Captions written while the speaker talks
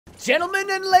Gentlemen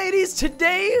and ladies,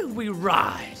 today we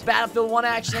ride. Battlefield 1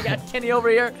 action. I got Kenny over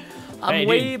here. I'm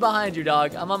way behind you,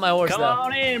 dog. I'm on my horse, Come though.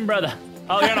 on in, brother.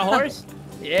 Oh, you're on a horse?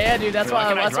 Yeah, dude. That's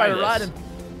why we're riding.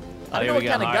 I don't know what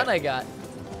kind of gun I got.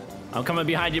 I'm coming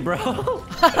behind you, bro.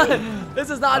 This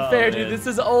is not fair, dude. This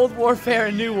is old warfare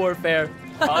and new warfare.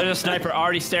 Oh, there's a sniper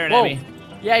already staring at me.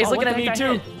 Yeah, he's looking at me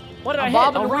too. What did I hit? hit?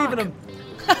 I'm bobbing and weaving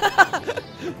him.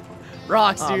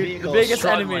 Rocks, dude. The biggest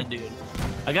enemy. Dude.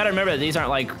 I gotta remember that these aren't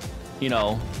like, you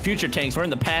know, future tanks. We're in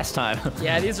the past time.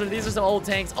 Yeah, these are some old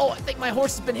tanks. Oh, I think my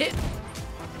horse has been hit.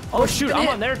 Oh shoot, I'm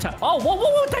on their time. Oh,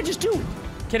 what did I just do?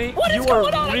 Kenny, you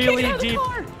are really deep.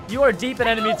 You are deep in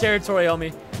enemy territory,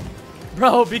 homie.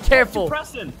 Bro, be careful.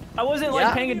 Preston, I wasn't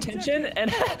like paying attention,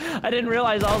 and I didn't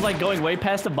realize I was like going way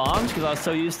past the bombs because I was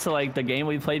so used to like the game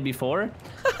we played before,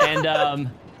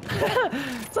 and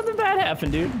something bad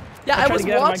happened, dude. Yeah, I was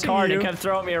watching watching my car you. And it kept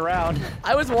throwing me around.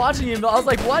 I was watching him, but I was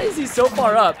like, why is he so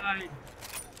far up?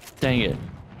 Dang it.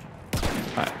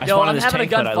 Right, Yo, I'm having a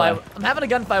gunfight. I'm having a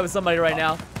gunfight with somebody right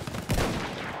now.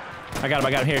 I got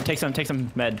him. Here, take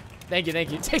some med. Thank you.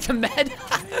 Take some med.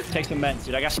 Take some meds,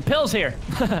 dude. I got some pills here.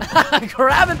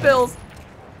 Grabbing pills.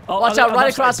 Oh, watch out,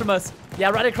 right across from us.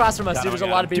 Yeah, right across from us, dude. There's a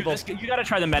lot of people. Dude, you gotta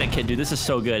try the medic kit, dude. This is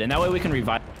so good, and that way we can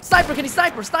revive. Sniper, Kenny,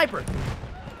 sniper.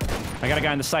 I got a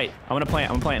guy in the sight. I'm gonna plant.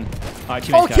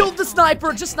 Oh, killed the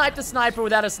sniper. Just sniped the sniper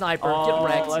without a sniper. Oh, get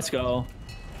wrecked. let's go.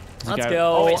 Let's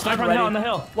go. Oh, wait, sniper on the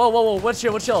hill. Whoa. What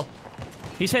chill?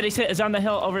 He said it's on the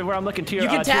hill over where I'm looking to your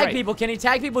You can tag people, Kenny.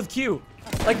 Tag people with Q.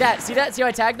 Like that. See that? See how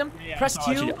I tagged him? Yeah, press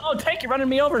Q. Oh, tank, you're running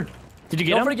me over. Did you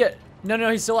get him? Don't forget. No,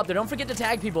 he's still up there. Don't forget to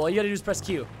tag people. All you gotta do is press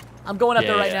Q. I'm going up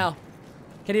there right now.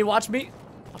 Can you watch me?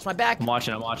 Watch my back. I'm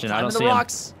watching. I don't see him.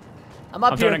 Rocks. I'm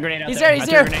up here. He's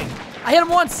there. I hit him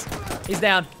once. He's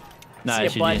down.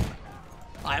 Nice, you did.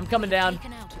 I'm coming down.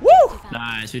 Woo!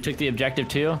 Nice. We took the objective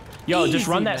too. Yo, just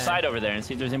run that side over there and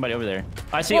see if there's anybody over there.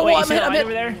 I see. Whoa, wait, I'm hit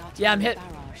over there? Yeah, I'm hit.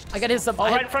 I got hit some. Oh,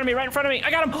 right in front of me.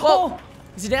 I got him. Whoa.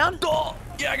 Is he down? Oh,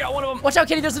 yeah, I got one of them. Watch out,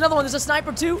 Kenny. There's another one. There's a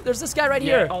sniper too. There's this guy right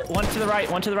here. Oh, one to the right.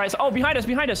 Oh, behind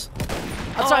us.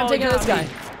 I'm sorry, I'm taking this guy.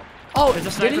 Oh, there's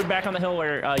a sniper back on the hill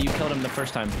where you killed him the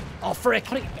first time. Oh, frick.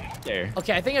 How did he get back there?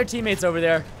 Okay, I think our teammate's over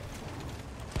there.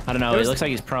 I don't know. It looks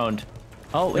like he's prone.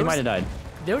 Oh, he might have died.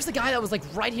 There was the guy that was like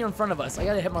right here in front of us. I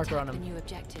got a hit marker on him. I'm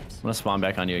gonna spawn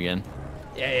back on you again.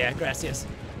 Yeah, gracias.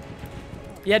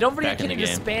 Yeah, don't forget to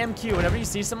spam Q. Whenever you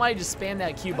see somebody, just spam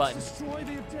that Q button.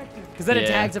 Because then it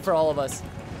tags it for all of us.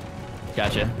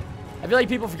 Gotcha. I feel like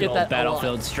people forget that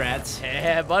Battlefield strats.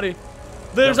 Yeah, buddy.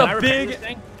 There's a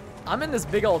big... I'm in this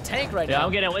big old tank right now. Yeah,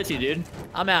 I'm getting with you, dude.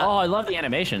 I'm out. Oh, I love the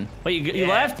animation. Wait, you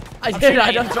left? I did.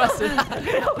 I don't trust it.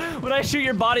 When I shoot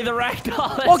your body, the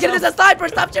ragdoll. Oh, there's a sniper.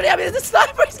 Stop shooting at me. There's a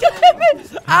sniper. He's gonna hit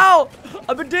me. Ow.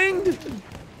 I've been dinged.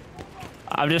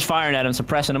 I'm just firing at him,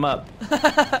 suppressing him up.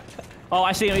 Oh,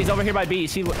 I see him. He's over here by B.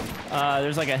 See,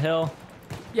 there's like a hill.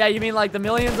 Yeah, you mean like the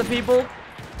millions of people?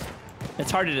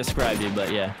 It's hard to describe, dude,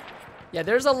 but yeah. Yeah,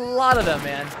 there's a lot of them,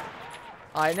 man.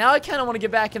 All right, now I kind of want to get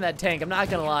back in that tank. I'm not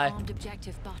gonna lie.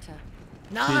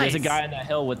 Nice. Dude, there's a guy on that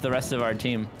hill with the rest of our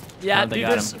team. Yeah, dude,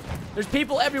 there's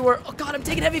people everywhere. Oh God, I'm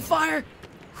taking heavy fire.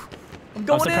 I'm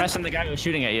going in. I'm suppressing the guy who was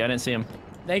shooting at you. I didn't see him.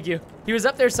 Thank you. He was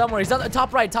up there somewhere. He's on the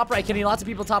top right, Kenny. Lots of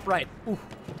people top right. Ooh,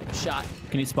 shot.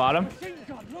 Can you spot him?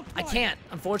 I can't,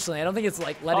 unfortunately. I don't think it's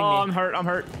like letting me. Oh, I'm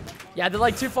hurt. Yeah, they're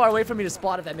like too far away for me to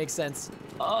spot, if that makes sense.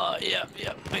 Oh, yeah.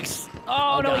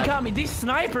 Oh, no, he got me. These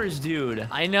snipers, dude.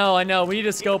 I know. We need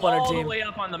a scope on our team. All the way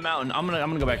up on the mountain. I'm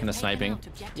gonna go back into sniping.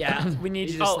 Yeah, we need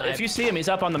you to snipe. If you see him, he's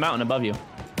up on the mountain above you.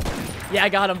 Yeah, I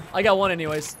got him. I got one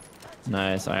anyways.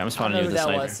 Nice. All right, I'm spawning you with the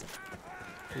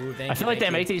sniper. Ooh, I feel like they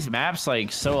make these maps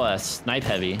like so snipe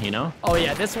heavy, you know? Oh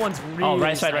yeah, this one's really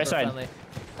right side. friendly.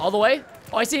 All the way?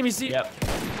 Oh, I see him. You see? Yep.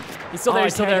 He's still there.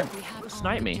 He's still there.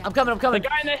 Snipe me. I'm coming. The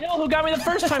guy in the hill who got me the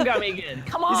first time got me again.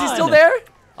 Come on. Is he still there?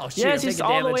 Oh shit. Yes, he's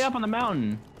all the way up on the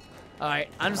mountain. All right,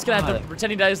 I'm just gonna have to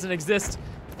pretend he doesn't exist.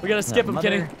 We gotta skip him,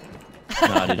 Kenny.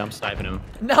 No, dude, I'm sniping him.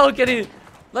 No, Kenny.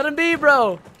 Let him be,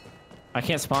 bro. I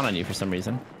can't spawn on you for some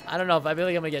reason. I don't know if I feel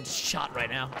like I'm gonna get shot right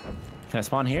now. Can I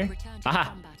spawn here?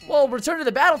 Aha. Whoa, return to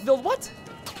the battlefield. What?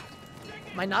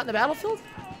 Am I not in the battlefield?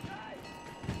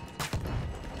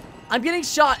 I'm getting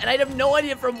shot, and I have no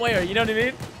idea from where. You know what I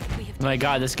mean? Oh my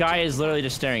God, this guy is literally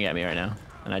just staring at me right now,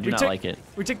 and I do not like it.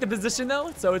 We took the position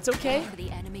though, so it's okay.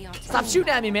 Stop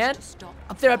shooting at me, man.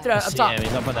 Up there, up top.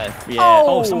 He's up on that. Yeah.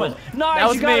 Oh, someone. Nice. That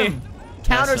was me.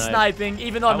 Counter sniping,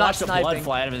 even though I'm not sniping. I watched the blood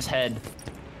fly out of his head.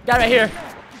 Guy right here.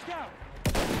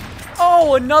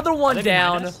 Oh, another one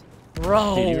down.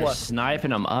 Bro. Dude, you're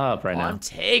sniping them up right now. I'm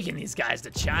taking these guys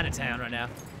to Chinatown right now.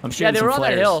 I'm shooting they were on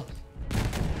that hill.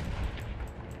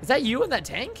 Is that you in that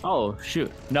tank? Oh,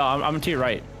 shoot. No, I'm to your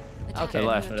right. Okay. To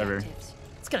left, whatever.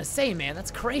 I was gonna say, man,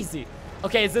 that's crazy.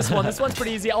 Okay, it's this one. This one's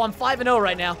pretty easy. Oh, I'm 5-0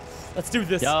 right now. Let's do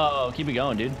this. Yo, keep it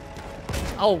going, dude.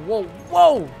 Oh, whoa,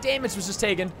 whoa. Damage was just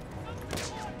taken.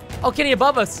 Oh, Kenny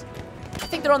above us. I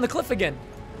think they're on the cliff again.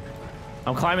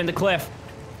 I'm climbing the cliff.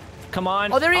 Come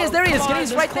on. Oh, there he is. There he is.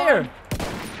 Kenny's right there.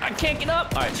 I can't get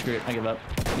up. All right, screw it. I give up.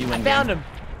 You win. I found him.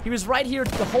 He was right here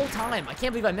the whole time. I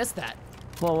can't believe I missed that.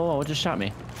 Whoa, whoa, whoa. What just shot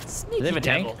me? Sneaky Do they have a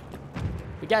tank? devil.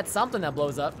 We got something that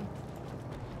blows up.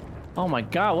 Oh my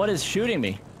god, what is shooting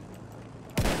me?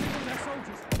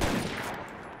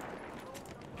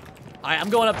 All right, I'm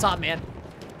going up top, man.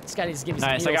 This guy needs to give me some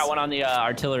Nice, heals. I got one on the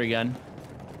artillery gun.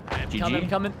 GG. Coming,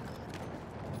 coming.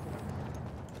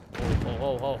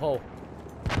 Oh, oh, oh,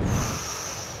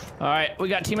 All right, we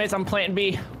got teammates on plant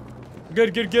B.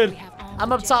 Good, good, good.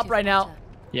 I'm up top right now.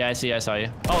 Yeah, I see. I saw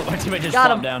you. Oh, my teammate just Got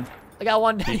flopped him. down. I got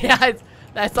one. Yeah,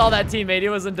 I saw that teammate. He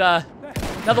wasn't, another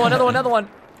one, another one, another one.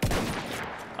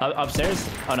 Upstairs?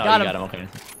 Oh, no, Got you him. got him. Okay.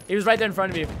 He was right there in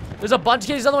front of you. There's a bunch.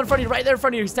 There's another one in front of you, right there in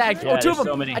front of you. He's tagged. Yeah, Oh, two of there's them.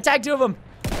 so many. I tagged 2 of them.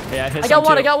 Yeah, I got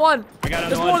one. I got one. I got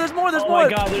There's another more. one. There's more. There's oh more. Oh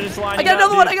my god, they're just lining I got up,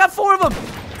 another one. I dude. got 4 of them.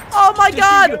 Oh my keep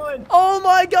god. going. Oh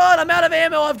my god. I'm out of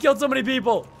ammo. I've killed so many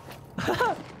people.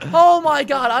 Oh my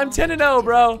god. I'm 10-0,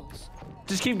 bro.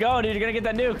 Just keep going, dude. You're gonna get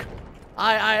that nuke.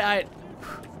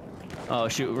 Oh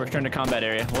shoot, return to combat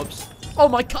area. Whoops. Oh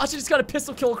my gosh, I just got a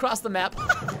pistol kill across the map.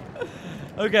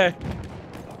 Okay.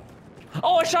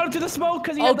 Oh, I shot him through the smoke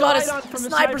because he Oh had the god, light on from the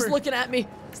sniper's sniper. looking at me.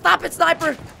 Stop it,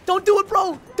 sniper. Don't do it,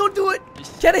 bro. Don't do it.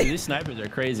 Get it. These snipers are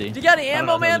crazy. You got any I don't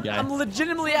ammo, know man? those guys. I'm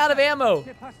legitimately out of ammo.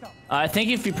 I think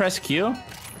if you press Q.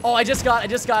 Oh, I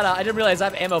didn't realize I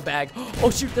have ammo bag. Oh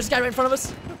shoot, there's a guy right in front of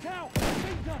us.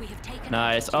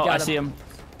 Nice. Oh, got I him. see him.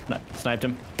 Sniped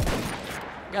him.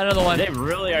 Got another one. They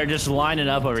really are just lining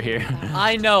up over here.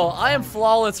 I know. I am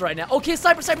flawless right now. Okay,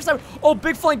 sniper, sniper, sniper. Oh,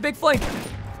 big flank, big flank.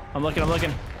 I'm looking. I'm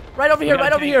looking. Right over here,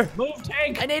 right over here. Move,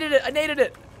 tank. I naded it. I naded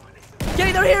it.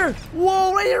 Kenny, they're here.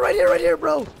 Whoa, right here, right here, right here,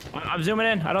 bro. I'm zooming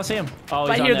in. I don't see him. Oh,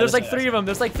 Right here. There's like 3 of them.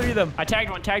 There's like 3 of them. I tagged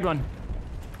one. Tagged one.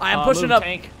 I am pushing move, up.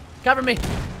 Tank. Cover me.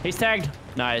 He's tagged.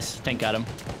 Nice. Tank got him.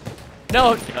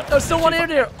 No, there's still one in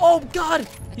there. Oh god,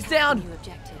 he's down.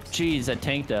 Jeez, that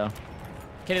tank though.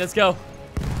 Kenny, let's go.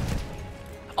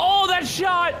 Oh, that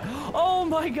shot! Oh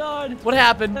my god! What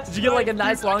happened? Did you get like a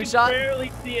nice long shot? I could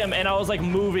barely see him, and I was like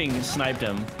moving, sniped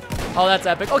him. Oh, that's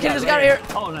epic. Okay, there's a guy right here.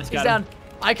 Oh, nice. He's down.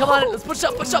 All right, come on. Let's push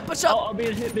up, push up, push Oh, up. I'm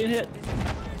being hit, being hit.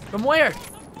 From where?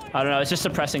 I don't know. It's just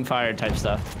suppressing fire type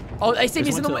stuff. Oh, I see him.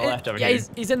 There's He's in the, one to the left over yeah, here.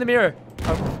 he's in the mirror.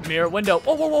 Oh, mirror window.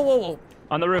 Whoa, whoa, whoa, whoa, whoa.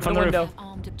 On the roof. On the window.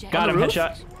 roof. Got On him. the roof?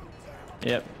 Headshot.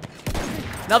 Yep.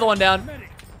 Another one down.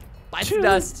 Bites the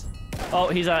dust. Oh,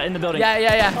 he's in the building. Yeah,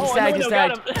 yeah, yeah. Oh, He's tagged. He's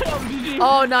tagged.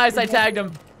 Oh, nice. I tagged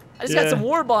him. I just got some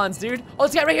war bonds, dude. Oh,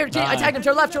 this guy right here. I tagged him to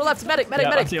our left. To our left. Medic, medic,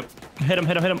 Yeah, I medic. see him. Hit him.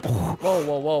 Hit him. Hit him. Whoa,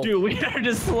 whoa, whoa. Dude, we are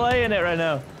just slaying it right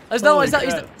now. There's another one. Holy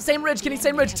He's crap. same ridge. Kenny,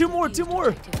 same ridge. 2 more. 2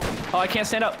 more. Oh, I can't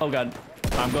stand up. Oh god.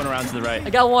 I'm going around to the right. I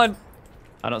got one.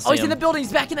 I don't see Oh, he's him. in the building.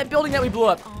 He's back in that building that we blew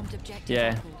up.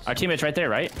 Yeah. Our teammate's right there,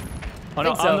 right? Oh no,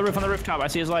 Think so. on the roof, on the rooftop. I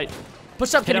see his light.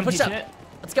 Push up, Hit Kenny. him. Push He's up. hit.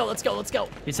 Let's go. Let's go. Let's go.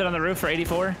 He sit on the roof for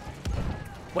 84.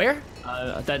 Where?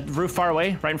 That roof far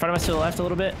away, right in front of us to the left a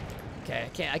little bit.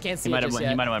 Okay, I can't see He it might have just went. yet.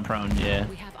 He might have went prone. Yeah.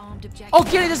 Oh,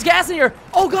 Kenny, there's gas in here.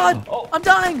 Oh god, Oh. I'm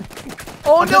dying.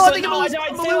 Oh no, I think I'm losing.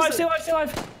 I'm Stay alive, losing. stay alive, stay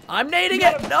alive. I'm nading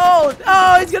it. No,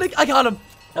 oh, he's gonna. I got him.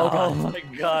 Oh Oh god. my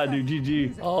god, dude,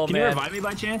 GG. Oh Can you man. revive me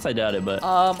by chance? I doubt it, but.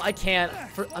 I can't.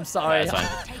 I'm sorry. That's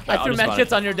fine. I I'll threw just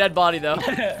medkits on your dead body though.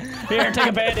 Here, take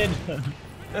a bandage.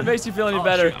 That makes you feel any Oh,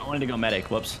 better. shoot, I wanted to go medic.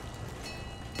 Whoops.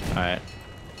 All right.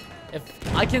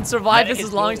 If I can survive Medic this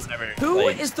is as long cool as. whenever, Who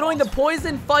like, is throwing the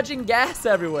poison fudging gas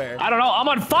everywhere? I don't know. I'm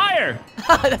on fire.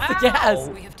 That's the gas.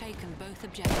 We have taken both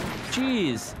objectives.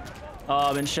 Jeez. Oh,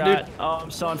 I've been shot. Dude. Oh, I'm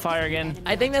still on fire again.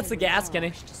 I think that's the gas,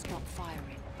 Kenny. To stop firing.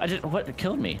 I just what it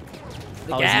killed me.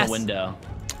 The Oh, gas. he's in the window.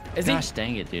 Is he? Gosh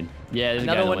dang it, dude. Yeah, there's a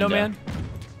guy Another in the window, man.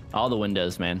 All the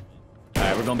windows, man. All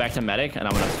right, we're going back to medic, and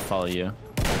I'm gonna follow you.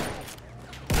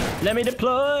 Let me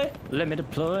deploy. Let me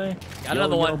deploy. Got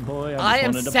another one. Boy, I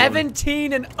am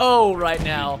 17-0 right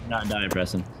now. Not that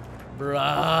impressive. Bruh.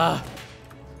 Oh,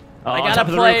 I on gotta top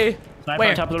of the play. roof. Sniper Where?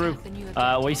 on top of the roof.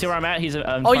 Well, you see where I'm at? He's in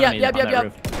front Oh, yeah, of me yep, on that yep.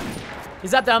 roof.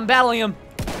 He's up there. I'm battling him.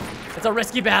 It's a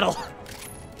risky battle.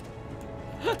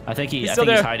 I think He's he's still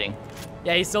there. hiding.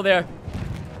 Yeah, he's still there.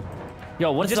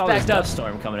 Yo, what's just all this backed up. dust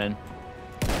storm coming in?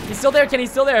 He's still there, Kenny.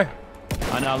 He's still there.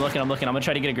 I know, I'm looking. I'm gonna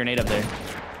try to get a grenade up there.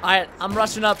 All right, I'm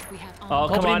rushing up. We have Oh, come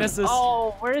Hoping he on. misses.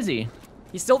 Oh, where is he?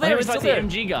 He's still I there. think He's it's still like there.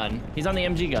 the MG gun. He's on the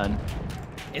MG gun.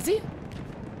 Is he?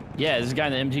 Yeah, there's a guy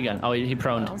in the MG gun. Oh, he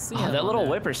proned. I don't see Oh, him that on little there.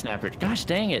 whippersnapper. Gosh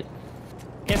dang it.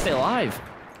 Can't stay alive.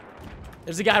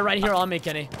 There's a guy right here on me,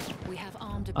 Kenny. We have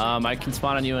armed I can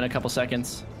spawn on you in a couple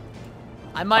seconds.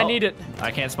 I might need it. I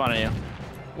can't spawn on you.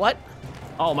 What?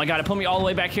 Oh my god, it put me all the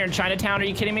way back here in Chinatown. Are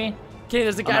you kidding me? Kenny,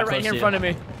 there's a guy not right close here to in you. front of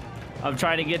me. I'm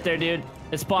trying to get there, dude.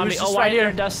 It spawned me. He was Oh, just right right here,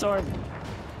 here. dust storm.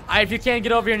 Alright, if you can't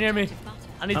get over here near me,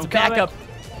 I need I'm some backup.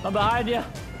 coming. I'm behind you.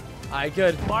 Alright,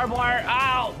 good. Barbed wire.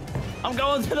 Ow! I'm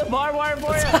going to the barbed wire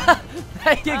for you.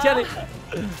 Thank you, Kenny.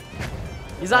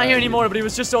 He's not here anymore, but he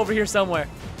was just over here somewhere.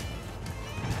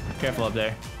 Careful up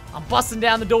there. I'm busting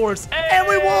down the doors. Hey! And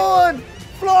we won!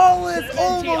 Flawless!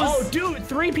 Oh, Almost! dude,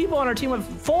 3 people on our team with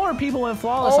 4 people went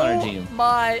flawless on our team. Oh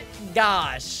my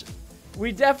gosh.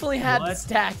 We definitely had the What?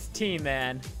 stacked team,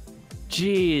 man.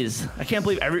 Jeez, I can't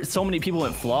believe so many people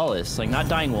went flawless. Like, not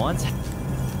dying once.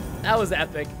 That was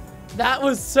epic. That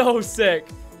was so sick.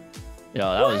 Yo,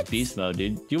 that was beast mode,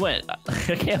 dude. You went,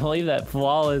 I can't believe that,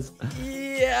 flawless.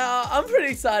 Yeah, I'm pretty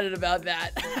excited about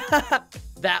that.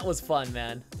 That was fun,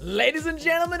 man. Ladies and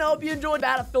gentlemen, I hope you enjoyed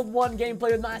Battlefield 1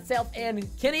 gameplay with myself and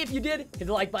Kenny. If you did, hit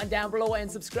the like button down below and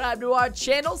subscribe to our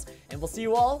channels. And we'll see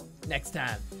you all next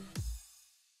time.